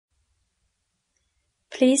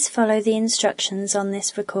Please follow the instructions on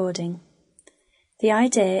this recording. The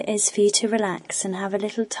idea is for you to relax and have a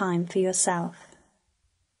little time for yourself.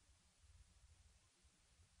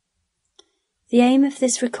 The aim of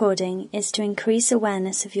this recording is to increase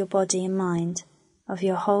awareness of your body and mind, of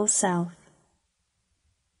your whole self.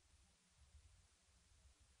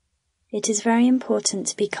 It is very important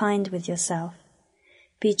to be kind with yourself,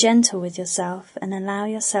 be gentle with yourself, and allow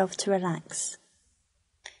yourself to relax.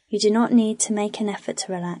 You do not need to make an effort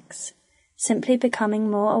to relax. Simply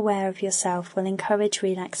becoming more aware of yourself will encourage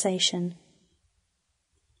relaxation.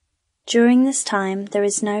 During this time, there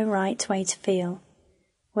is no right way to feel.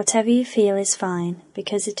 Whatever you feel is fine,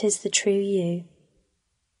 because it is the true you.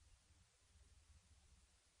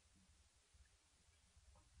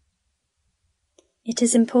 It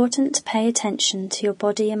is important to pay attention to your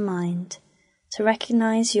body and mind, to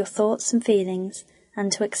recognize your thoughts and feelings,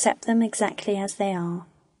 and to accept them exactly as they are.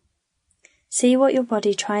 See what your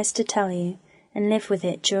body tries to tell you and live with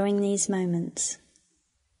it during these moments.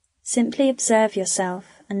 Simply observe yourself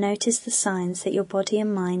and notice the signs that your body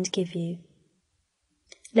and mind give you.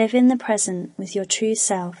 Live in the present with your true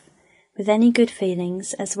self, with any good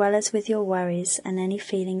feelings as well as with your worries and any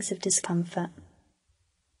feelings of discomfort.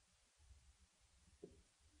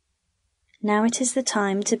 Now it is the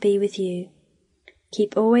time to be with you.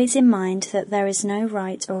 Keep always in mind that there is no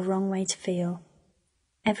right or wrong way to feel.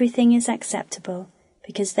 Everything is acceptable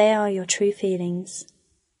because they are your true feelings.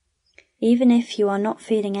 Even if you are not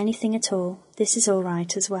feeling anything at all, this is all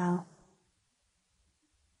right as well.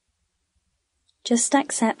 Just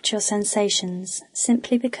accept your sensations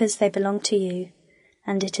simply because they belong to you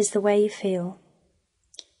and it is the way you feel.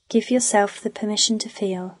 Give yourself the permission to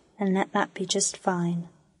feel and let that be just fine.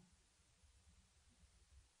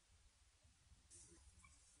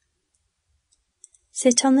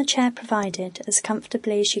 Sit on the chair provided as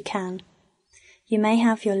comfortably as you can. You may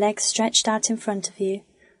have your legs stretched out in front of you,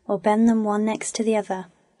 or bend them one next to the other,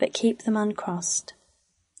 but keep them uncrossed.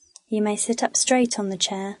 You may sit up straight on the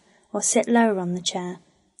chair, or sit lower on the chair.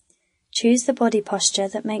 Choose the body posture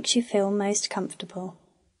that makes you feel most comfortable.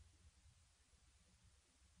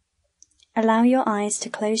 Allow your eyes to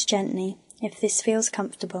close gently if this feels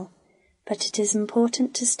comfortable, but it is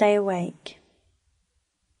important to stay awake.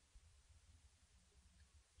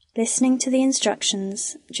 Listening to the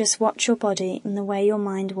instructions, just watch your body and the way your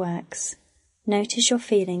mind works. Notice your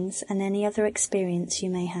feelings and any other experience you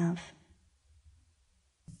may have.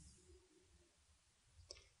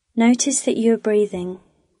 Notice that you are breathing.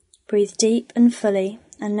 Breathe deep and fully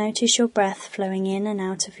and notice your breath flowing in and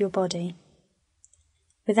out of your body.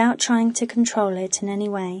 Without trying to control it in any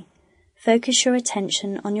way, focus your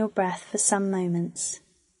attention on your breath for some moments.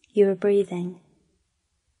 You are breathing.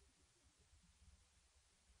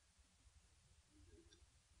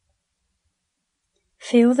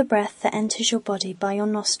 Feel the breath that enters your body by your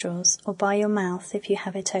nostrils or by your mouth if you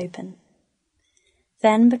have it open.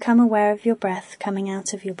 Then become aware of your breath coming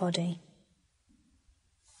out of your body.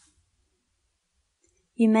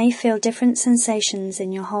 You may feel different sensations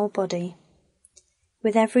in your whole body.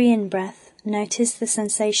 With every in-breath, notice the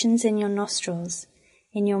sensations in your nostrils,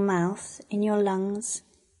 in your mouth, in your lungs,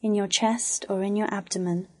 in your chest or in your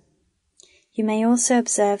abdomen. You may also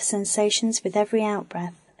observe sensations with every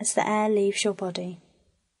out-breath as the air leaves your body.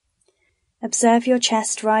 Observe your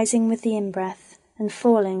chest rising with the in-breath and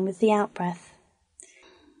falling with the out-breath.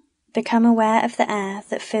 Become aware of the air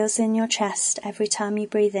that fills in your chest every time you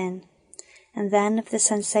breathe in, and then of the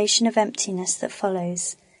sensation of emptiness that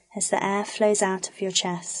follows as the air flows out of your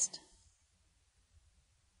chest.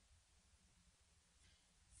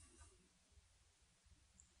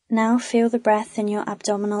 Now feel the breath in your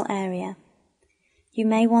abdominal area. You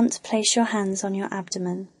may want to place your hands on your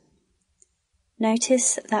abdomen.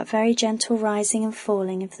 Notice that very gentle rising and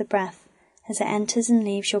falling of the breath as it enters and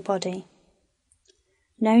leaves your body.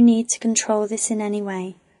 No need to control this in any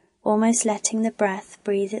way, almost letting the breath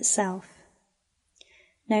breathe itself.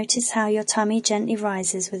 Notice how your tummy gently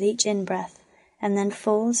rises with each in-breath and then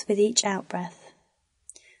falls with each out-breath.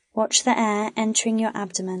 Watch the air entering your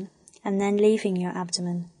abdomen and then leaving your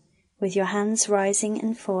abdomen, with your hands rising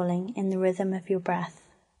and falling in the rhythm of your breath.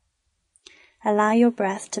 Allow your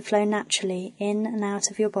breath to flow naturally in and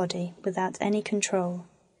out of your body without any control.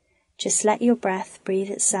 Just let your breath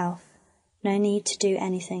breathe itself. No need to do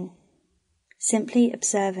anything. Simply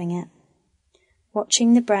observing it.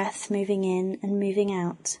 Watching the breath moving in and moving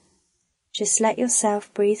out. Just let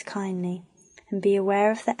yourself breathe kindly and be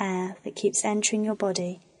aware of the air that keeps entering your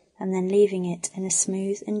body and then leaving it in a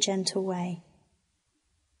smooth and gentle way.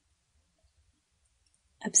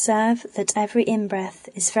 Observe that every in-breath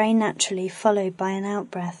is very naturally followed by an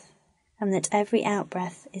out-breath, and that every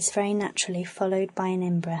out-breath is very naturally followed by an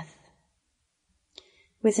in-breath.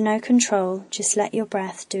 With no control, just let your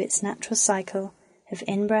breath do its natural cycle of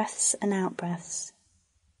in-breaths and out-breaths.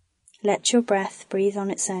 Let your breath breathe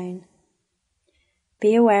on its own.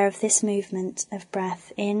 Be aware of this movement of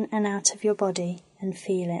breath in and out of your body and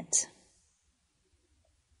feel it.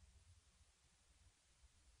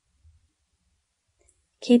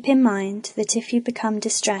 Keep in mind that if you become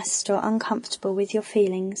distressed or uncomfortable with your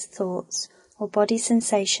feelings, thoughts, or body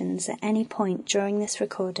sensations at any point during this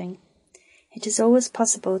recording, it is always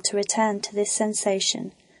possible to return to this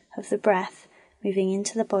sensation of the breath moving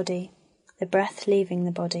into the body, the breath leaving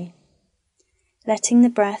the body, letting the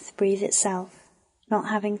breath breathe itself, not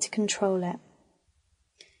having to control it.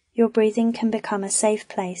 Your breathing can become a safe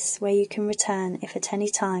place where you can return if at any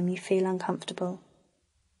time you feel uncomfortable.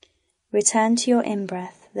 Return to your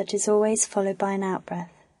in-breath that is always followed by an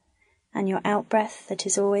out-breath, and your out-breath that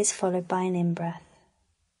is always followed by an in-breath.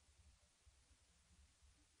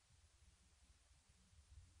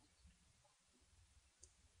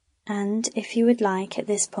 And if you would like at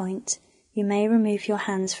this point, you may remove your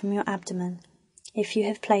hands from your abdomen, if you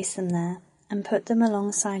have placed them there, and put them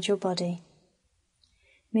alongside your body.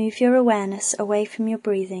 Move your awareness away from your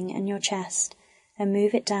breathing and your chest, and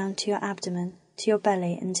move it down to your abdomen, to your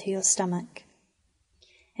belly and to your stomach.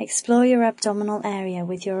 Explore your abdominal area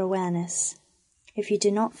with your awareness. If you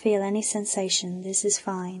do not feel any sensation, this is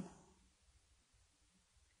fine.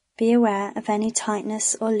 Be aware of any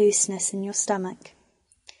tightness or looseness in your stomach.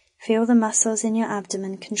 Feel the muscles in your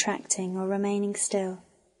abdomen contracting or remaining still.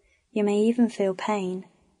 You may even feel pain.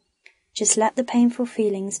 Just let the painful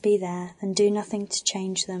feelings be there and do nothing to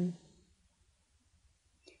change them.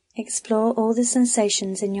 Explore all the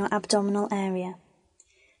sensations in your abdominal area.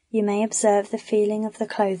 You may observe the feeling of the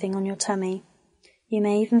clothing on your tummy. You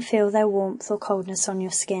may even feel their warmth or coldness on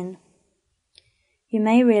your skin. You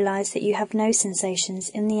may realize that you have no sensations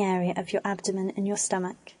in the area of your abdomen and your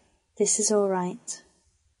stomach. This is all right.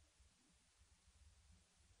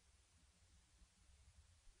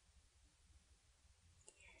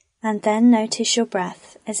 And then notice your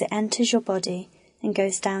breath as it enters your body and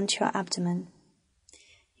goes down to your abdomen.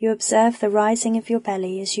 You observe the rising of your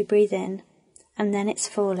belly as you breathe in, and then its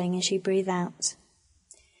falling as you breathe out.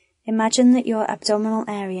 Imagine that your abdominal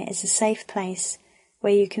area is a safe place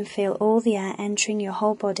where you can feel all the air entering your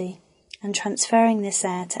whole body and transferring this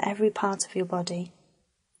air to every part of your body.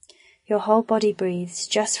 Your whole body breathes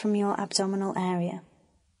just from your abdominal area.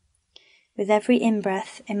 With every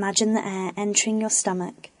in-breath, imagine the air entering your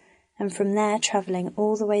stomach, and from there travelling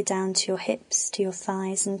all the way down to your hips, to your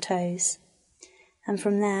thighs and toes. And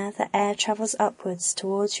from there, the air travels upwards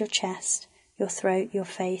towards your chest, your throat, your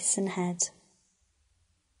face and head.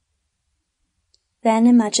 Then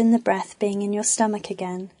imagine the breath being in your stomach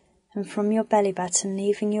again, and from your belly button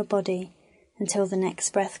leaving your body until the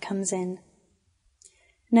next breath comes in.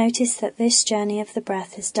 Notice that this journey of the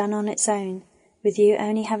breath is done on its own, with you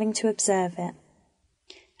only having to observe it.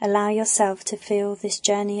 Allow yourself to feel this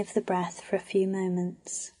journey of the breath for a few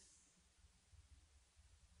moments.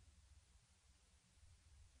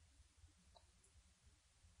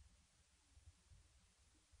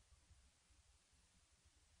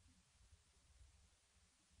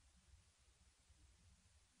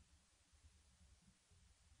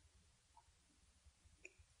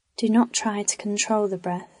 Do not try to control the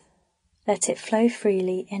breath. Let it flow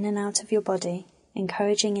freely in and out of your body,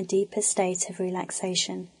 encouraging a deeper state of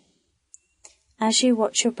relaxation. As you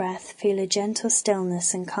watch your breath, feel a gentle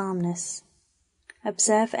stillness and calmness.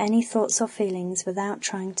 Observe any thoughts or feelings without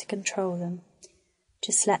trying to control them.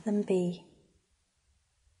 Just let them be.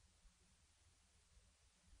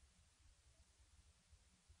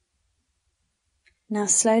 Now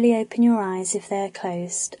slowly open your eyes if they are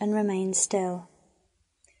closed and remain still.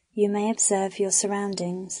 You may observe your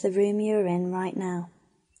surroundings, the room you are in right now.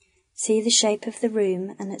 See the shape of the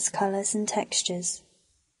room and its colours and textures.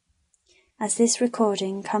 As this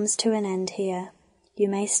recording comes to an end here, you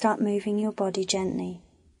may start moving your body gently.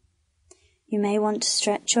 You may want to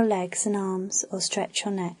stretch your legs and arms or stretch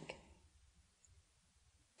your neck.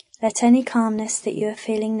 Let any calmness that you are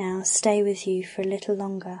feeling now stay with you for a little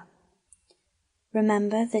longer.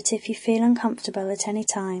 Remember that if you feel uncomfortable at any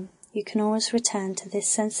time, you can always return to this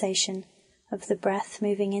sensation of the breath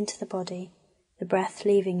moving into the body, the breath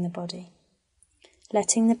leaving the body,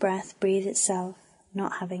 letting the breath breathe itself,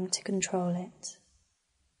 not having to control it.